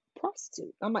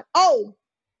prostitute." I'm like, "Oh,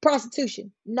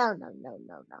 prostitution. No.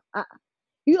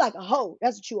 You like a hoe.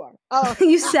 That's what you are."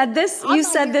 You said this? You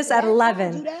said this at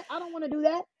 11. I don't want to do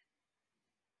that.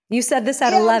 You said this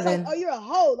at Yeah, 11. I was like, "Oh, you're a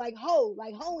hoe, like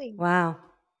hoeing." Wow.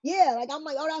 Yeah, like I'm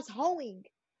like, "Oh, that's hoeing."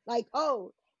 Like,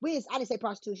 "Oh, I didn't say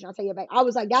prostitution. I'll take it back." I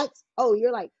was like,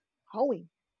 "You're like hoeing."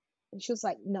 And she was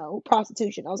like, "No,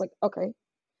 prostitution." I was like, "Okay."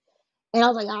 And I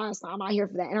was like, I'm not here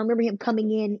for that." And I remember him coming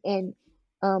in and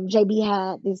JB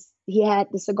had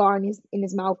the cigar in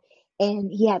his mouth,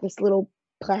 and he had this little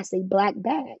plastic black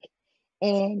bag.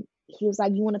 And he was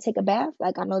like, "You want to take a bath?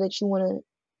 Like, I know that you want to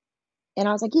And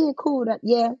I was like, yeah, cool.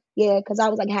 Yeah. Cause I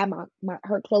was like, had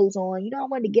her clothes on. I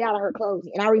wanted to get out of her clothes.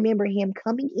 And I remember him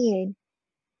coming in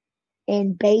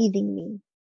and bathing me.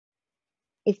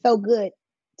 It felt good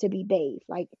to be bathed,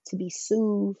 like to be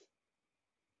soothed,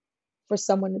 for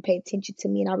someone to pay attention to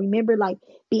me. And I remember like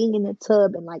being in the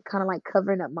tub and like kind of like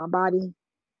covering up my body.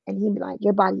 And he'd be like,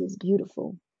 your body is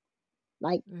beautiful.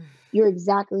 Like you're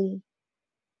exactly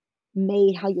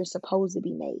made how you're supposed to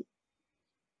be made.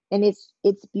 And it's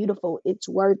beautiful. It's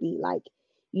worthy. Like,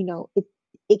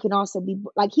 it can also be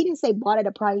like, he didn't say bought at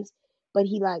a price, but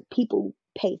he like, people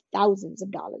pay thousands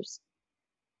of dollars,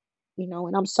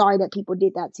 and I'm sorry that people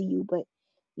did that to you, but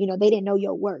they didn't know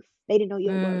your worth. They didn't know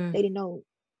your worth. They didn't know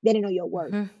your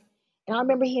worth. And I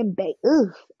remember him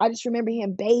I just remember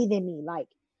him bathing me, like,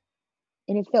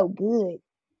 and it felt good.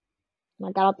 And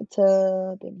I got out the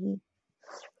tub and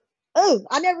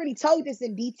I never really told this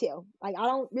in detail. Like, I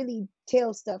don't really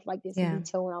tell stuff like this in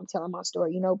detail when I'm telling my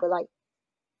story, but like,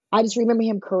 I just remember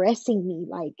him caressing me,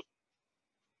 like,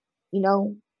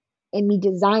 and me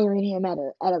desiring him at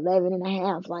 11 and a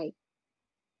half, like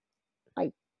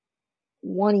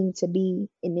wanting to be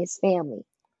in this family,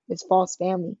 this false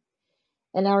family.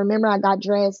 And I remember I got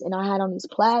dressed and I had on these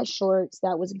plaid shorts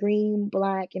that was green,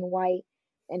 black, and white,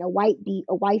 and a white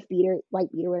beater,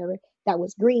 whatever, that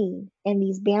was green, and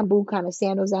these bamboo kind of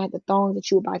sandals that had the thongs that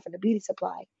you would buy from the beauty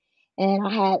supply. And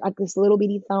I had like this little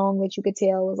bitty thong that you could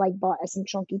tell was like bought at some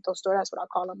chonquito store. That's what I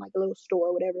call them, like a little store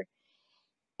or whatever.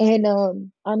 And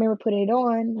I remember putting it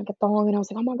on like a thong, and I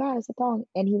was like, "Oh my God, it's a thong!"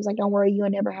 And he was like, "Don't worry, you'll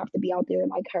never have to be out there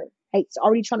like her." Like, it's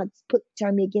already trying to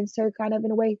turn me against her, kind of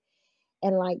in a way.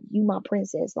 And like, you my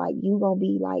princess, like you gonna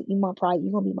be like you my pride,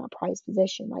 you gonna be my prized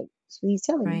possession. Like, so he's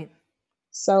telling me.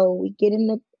 So we get in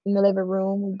the living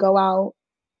room, we go out,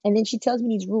 and then she tells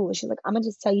me these rules. She's like, "I'm gonna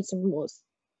just tell you some rules.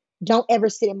 Don't ever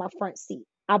sit in my front seat.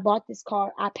 I bought this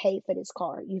car. I paid for this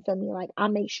car. You feel me? Like, I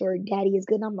make sure daddy is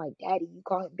good." And I'm like, "Daddy? You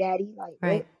call him daddy? Like,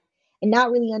 what?" And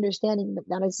not really understanding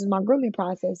that this is my grooming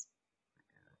process.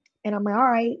 And I'm like, all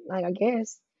right, like, I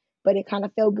guess. But it kind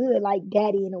of felt good, like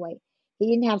daddy in a way. He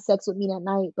didn't have sex with me that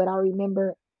night, but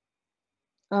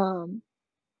um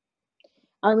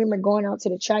I remember going out to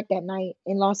the track that night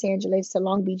in Los Angeles to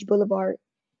Long Beach Boulevard,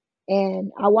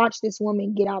 and I watched this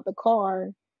woman get out the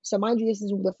car. So mind you, this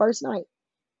is the first night.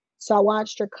 So I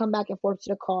watched her come back and forth to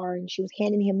the car, and she was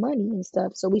handing him money and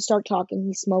stuff. So we start talking,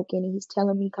 he's smoking, and he's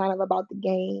telling me kind of about the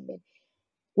game, and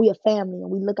we a family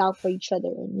and we look out for each other,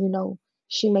 and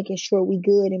she making sure we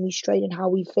good and we straight in how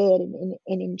we fed, and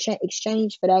in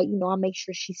exchange for that, I make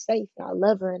sure she's safe and I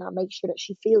love her and I make sure that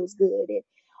she feels good and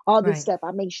all this stuff.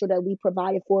 I make sure that we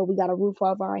provided for her, we got a roof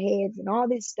over our heads and all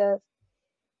this stuff.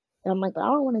 And I'm like, but I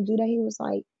don't want to do that. He was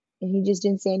like, and he just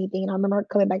didn't say anything. And I remember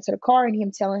coming back to the car and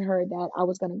him telling her that I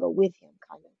was going to go with him,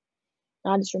 kind of.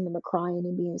 And I just remember crying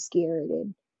and being scared.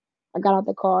 And I got out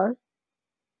the car,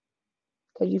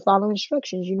 because you follow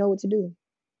instructions, you know what to do.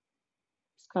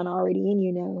 It's kind of already in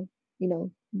you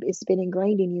now. It's been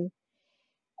ingrained in you.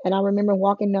 And I remember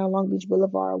walking down Long Beach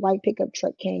Boulevard, a white pickup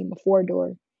truck came, a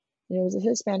 4-door, and it was a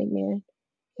Hispanic man.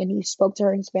 And he spoke to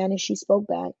her in Spanish. She spoke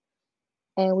back.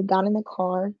 And we got in the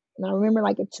car. And I remember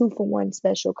like a 2-for-1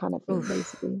 special kind of thing,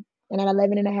 basically. And at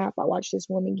 11 and a half, I watched this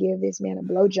woman give this man a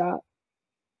blowjob.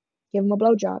 Give him a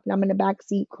blowjob. And I'm in the back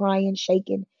seat crying,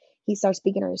 shaking. He starts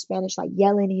speaking to her in Spanish, like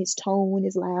yelling. His tone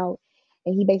is loud.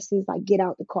 And he basically is like, "Get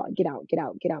out the car, get out, get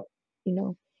out, get out,"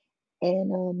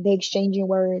 And they exchanging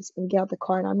words and get out the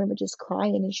car. And I remember just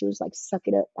crying. And she was like, "Suck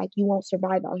it up. Like, you won't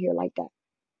survive out here like that.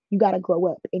 You got to grow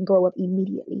up and grow up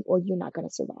immediately, or you're not going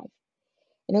to survive."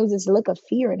 And there was this look of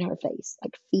fear in her face,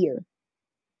 like fear,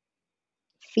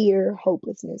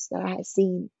 hopelessness that I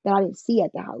didn't see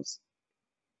at the house,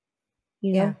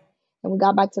 And we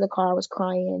got back to the car. I was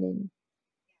crying, and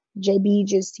JB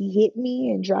he hit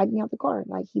me and dragged me out the car.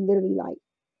 Like, he literally like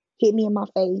hit me in my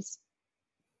face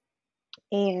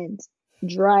and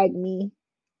dragged me,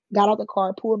 got out the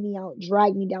car, pulled me out,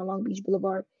 dragged me down Long Beach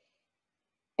Boulevard.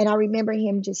 And I remember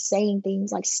him just saying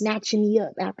things like snatching me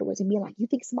up afterwards and being like, "You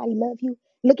think somebody love you?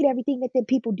 Look at everything that them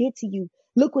people did to you.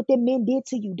 Look what them men did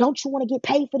to you. Don't you want to get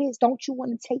paid for this? Don't you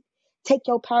want to take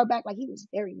your power back?" Like, he was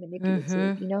very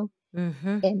manipulative,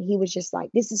 And he was just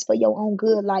like, "This is for your own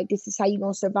good. Like, this is how you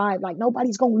gonna survive. Like,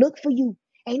 nobody's gonna look for you.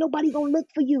 Ain't nobody gonna look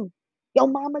for you. Your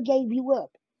mama gave you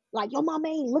up. Like, your mama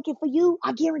ain't looking for you.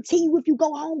 I guarantee you, if you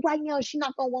go home right now, she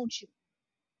not gonna want you."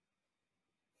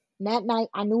 And that night,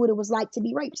 I knew what it was like to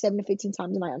be raped 7 to 15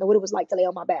 times a night. I know what it was like to lay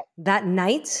on my back. That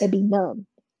night? And be numb.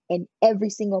 And every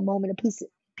single moment, a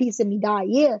piece of me died.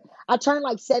 Yeah, I turned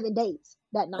like 7 days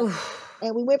that night. Oof.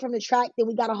 And we went from the track, then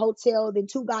we got a hotel, then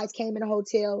 2 guys came in a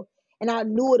hotel. And I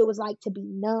knew what it was like to be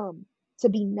numb. to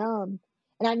be numb.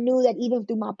 And I knew that even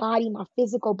through my body, my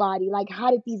physical body, like,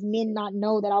 how did these men not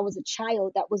know that I was a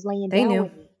child that was laying They down knew.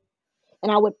 with me?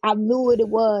 And I knew what it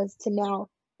was to now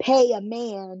pay a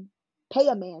man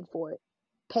for it,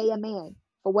 pay a man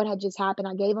for what had just happened.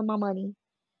 I gave him my money.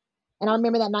 And I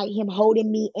remember that night him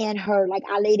holding me and her, like,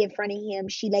 I laid in front of him,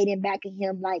 she laid in back of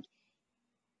him, like,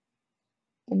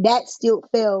 and that still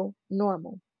felt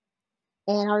normal.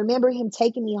 And I remember him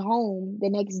taking me home the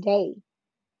next day.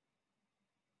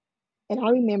 And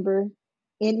I remember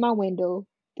in my window,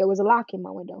 there was a lock in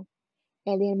my window.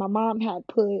 And then my mom had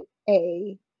put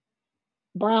a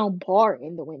brown bar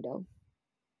in the window,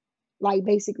 like,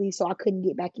 basically so I couldn't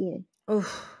get back in.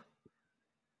 Oof.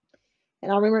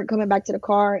 And I remember coming back to the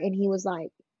car and he was like,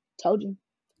 told you.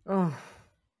 Oh.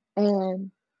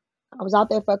 And I was out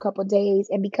there for a couple of days.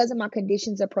 And because of my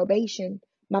conditions of probation,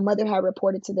 my mother had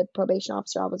reported to the probation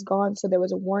officer I was gone. So there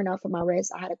was a warrant out for my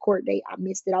arrest. I had a court date. I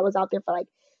missed it. I was out there for like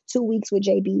 2 weeks with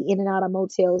JB, in and out of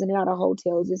motels, in and out of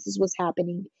hotels. This is what's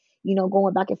happening. You know,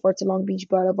 going back and forth to Long Beach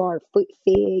Boulevard, Foot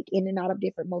Fig, in and out of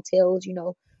different motels, you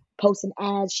know, posting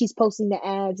ads. She's posting the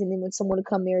ads. And then when someone would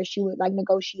come there, she would like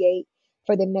negotiate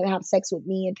for them to have sex with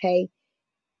me and pay.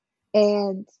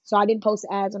 And so I didn't post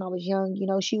ads when I was young. You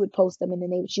know, she would post them and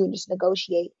then she would just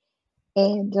negotiate.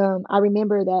 And I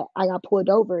remember that I got pulled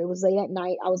over. It was late at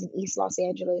night. I was in East Los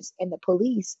Angeles and the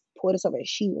police pulled us over.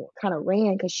 She kind of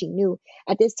ran because she knew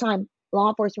at this time law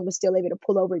enforcement was still able to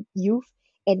pull over youth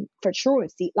and for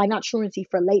truancy, like not truancy,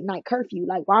 for late night curfew.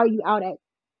 Like, why are you out at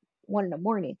 1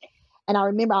 a.m? And I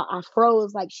remember I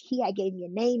froze. Like, he had gave me a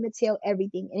name to tell,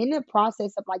 everything. And in the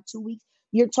process of like 2 weeks,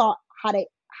 you're taught how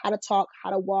to talk, how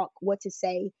to walk, what to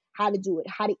say, how to do it,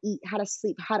 how to eat, how to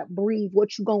sleep, how to breathe,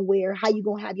 what you gonna wear, how you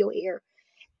gonna have your hair.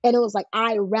 And it was like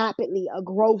a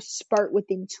growth spurt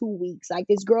within 2 weeks. Like,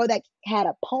 this girl that had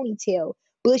a ponytail,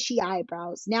 bushy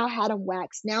eyebrows, now had them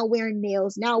waxed, now wearing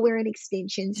nails, now wearing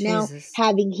extensions, now Jesus.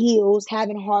 having heels,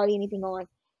 having hardly anything on.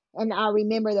 And I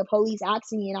remember the police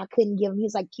asking me and I couldn't give him. He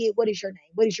was like, kid, what is your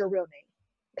name? What is your real name?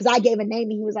 Because I gave a name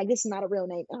and he was like, this is not a real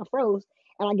name. And I froze.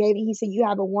 And I gave it. He said, you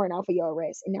have a warrant out for your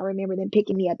arrest. And I remember them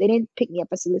picking me up. They didn't pick me up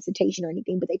for solicitation or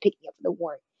anything, but they picked me up for the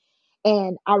warrant.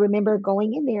 And I remember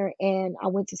going in there and I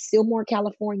went to Sylmore,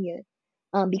 California,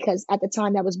 because at the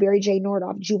time that was Barry J.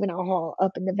 Nordoff Juvenile Hall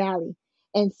up in the Valley.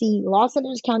 And see, Los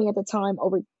Angeles County at the time,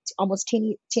 almost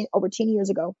 10 years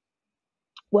ago,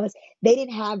 was they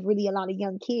didn't have really a lot of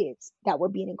young kids that were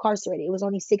being incarcerated. It was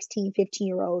only 16,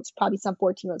 15-year-olds, probably some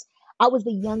 14-year-olds. I was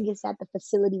the youngest at the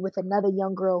facility with another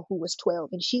young girl who was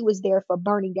 12, and she was there for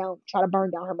trying to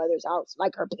burn down her mother's house,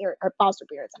 like her foster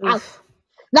parents' house. Oof.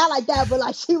 Not like that, but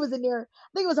like she was in there. I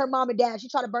think it was her mom and dad. She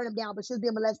tried to burn them down, but she was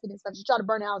being molested and stuff. She tried to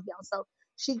burn the house down. So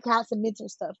she had some mental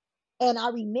stuff. And I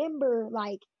remember,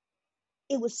 like,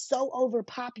 it was so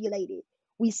overpopulated.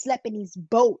 We slept in these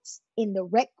boats in the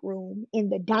rec room, in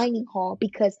the dining hall,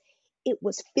 because it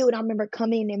was filled. I remember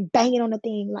coming in and banging on the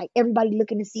thing, like everybody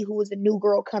looking to see who was the new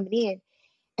girl coming in.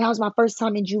 And that was my first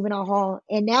time in juvenile hall.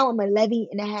 And now I'm 11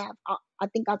 and a half. I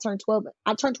think I turned 12.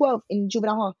 I turned 12 in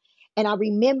juvenile hall. And I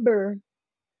remember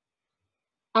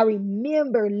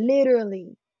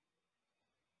literally,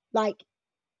 like,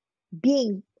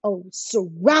 being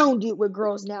surrounded with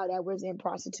girls now that was in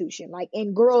prostitution, like,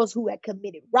 and girls who had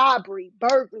committed robbery,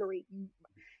 burglary,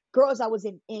 girls that was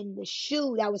in the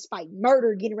shoe that was fighting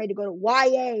murder, getting ready to go to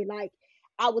YA. Like,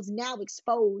 I was now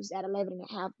exposed at 11 and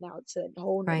a half now to a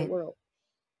whole nother Right. world.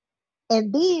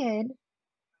 And then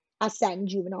I sat in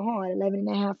juvenile hall at 11 and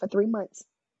a half for 3 months.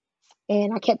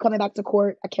 And I kept coming back to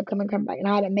court. I kept coming back. And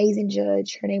I had an amazing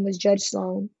judge. Her name was Judge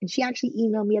Sloan. And she actually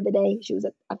emailed me the other day. She was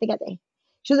at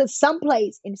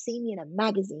someplace and seen me in a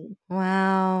magazine.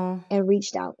 Wow. And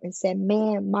reached out and said,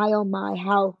 man, my oh my,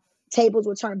 how tables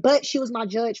would turn. But she was my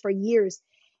judge for years.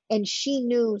 And she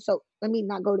knew, so let me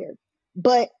not go there.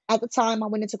 But at the time I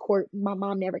went into court, my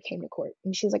mom never came to court.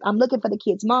 And she was like, I'm looking for the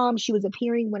kid's mom. She was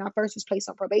appearing when I first was placed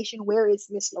on probation. Where is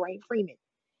Miss Oree Freeman?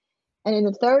 And in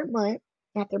the 3rd month,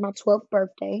 after my 12th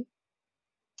birthday,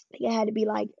 I think it had to be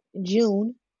like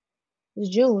June. It was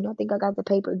June. I think I got the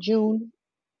paper. June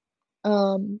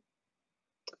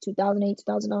 2008,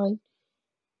 2009.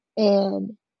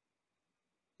 And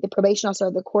the probation officer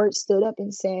of the court stood up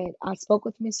and said, I spoke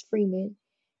with Miss Freeman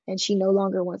and she no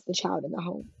longer wants the child in the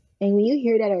home. And when you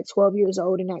hear that at 12 years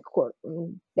old in that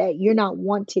courtroom, that you're not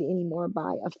wanted anymore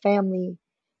by a family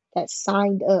that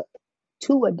signed up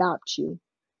to adopt you,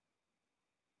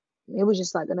 it was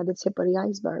just like another tip of the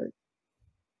iceberg.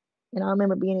 And I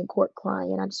remember being in court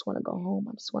crying. I just want to go home.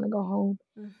 I just want to go home.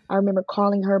 I remember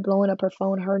calling her, blowing up her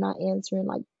phone, her not answering,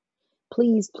 like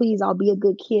please, please, I'll be a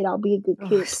good kid. I'll be a good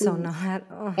kid, So please. not.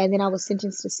 Oh. And then I was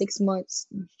sentenced to 6 months.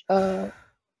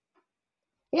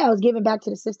 Yeah, I was given back to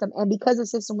the system. And because the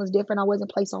system was different, I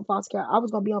wasn't placed on foster care. I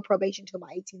was going to be on probation till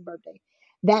my 18th birthday.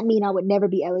 That mean I would never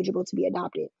be eligible to be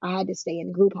adopted. I had to stay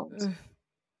in group homes.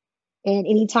 And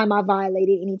anytime I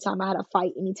violated, anytime I had a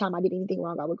fight, anytime I did anything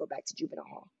wrong, I would go back to juvenile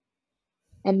hall.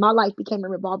 And my life became a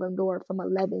revolving door from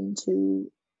 11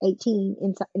 to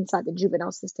 18 inside the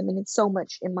juvenile system. And it's so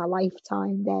much in my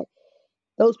lifetime that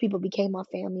those people became my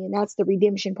family. And that's the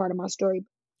redemption part of my story.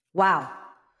 Wow.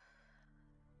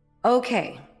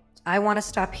 Okay. I want to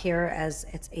stop here as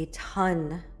it's a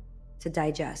ton to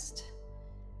digest.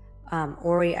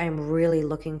 Oree, I'm really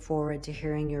looking forward to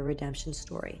hearing your redemption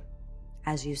story,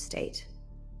 as you state.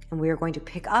 And we are going to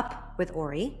pick up with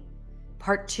Oree,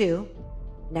 part 2,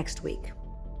 next week.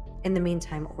 In the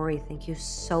meantime, Oree, thank you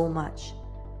so much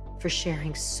for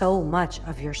sharing so much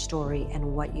of your story and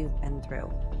what you've been through.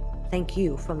 Thank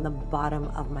you from the bottom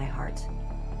of my heart.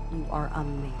 You are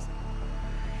amazing.